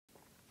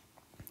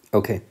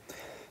Okay,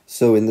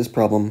 so in this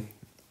problem,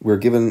 we're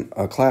given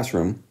a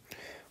classroom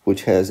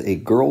which has a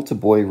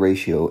girl-to-boy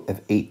ratio of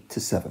 8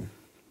 to 7.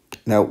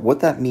 Now,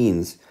 what that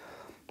means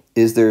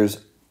is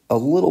there's a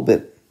little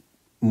bit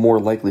more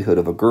likelihood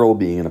of a girl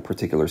being in a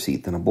particular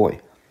seat than a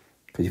boy,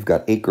 because you've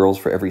got 8 girls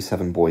for every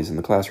 7 boys in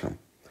the classroom.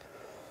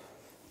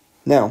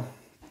 Now,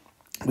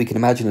 we can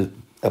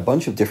imagine a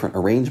bunch of different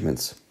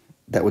arrangements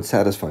that would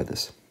satisfy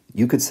this.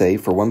 You could say,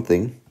 for one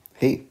thing,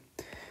 hey,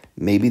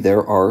 maybe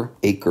there are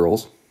 8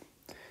 girls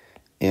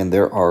and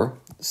there are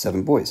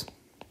 7 boys.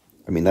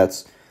 I mean,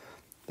 that's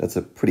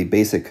a pretty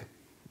basic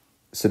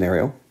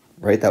scenario,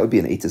 right? That would be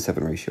an 8 to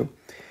 7 ratio.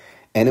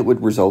 And it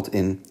would result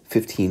in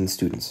 15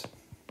 students.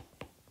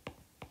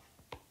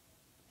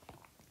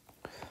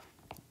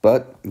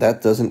 But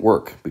that doesn't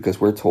work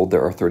because we're told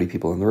there are 30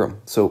 people in the room.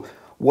 So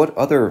what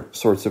other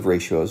sorts of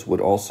ratios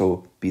would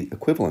also be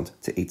equivalent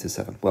to 8 to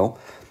 7? Well,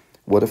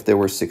 what if there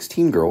were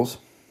 16 girls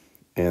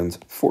and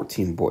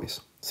 14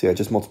 boys? See, I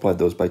just multiplied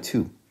those by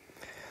 2.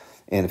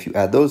 And if you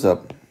add those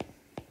up,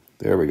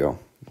 there we go.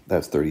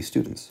 That's 30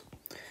 students.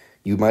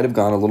 You might have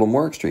gone a little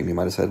more extreme. You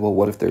might have said, well,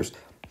 what if there's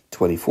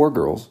 24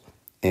 girls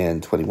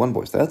and 21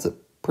 boys? That's a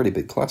pretty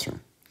big classroom.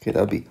 Okay, that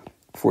would be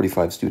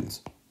 45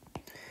 students.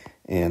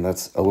 And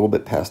that's a little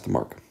bit past the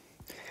mark.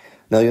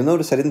 Now, you'll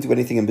notice I didn't do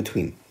anything in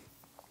between.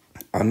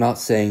 I'm not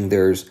saying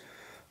there's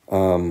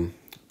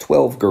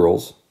 12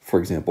 girls, for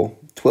example,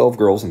 12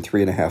 girls and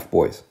 3.5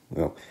 boys.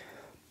 Well,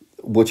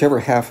 whichever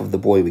half of the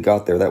boy we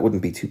got there, that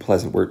wouldn't be too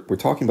pleasant. We're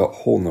talking about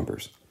whole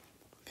numbers,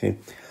 okay?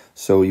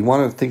 So you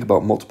want to think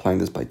about multiplying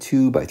this by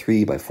 2, by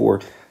 3, by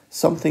 4,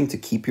 something to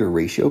keep your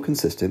ratio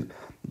consistent,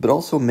 but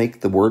also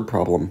make the word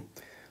problem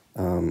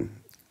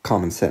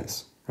common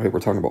sense, right?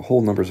 We're talking about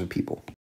whole numbers of people.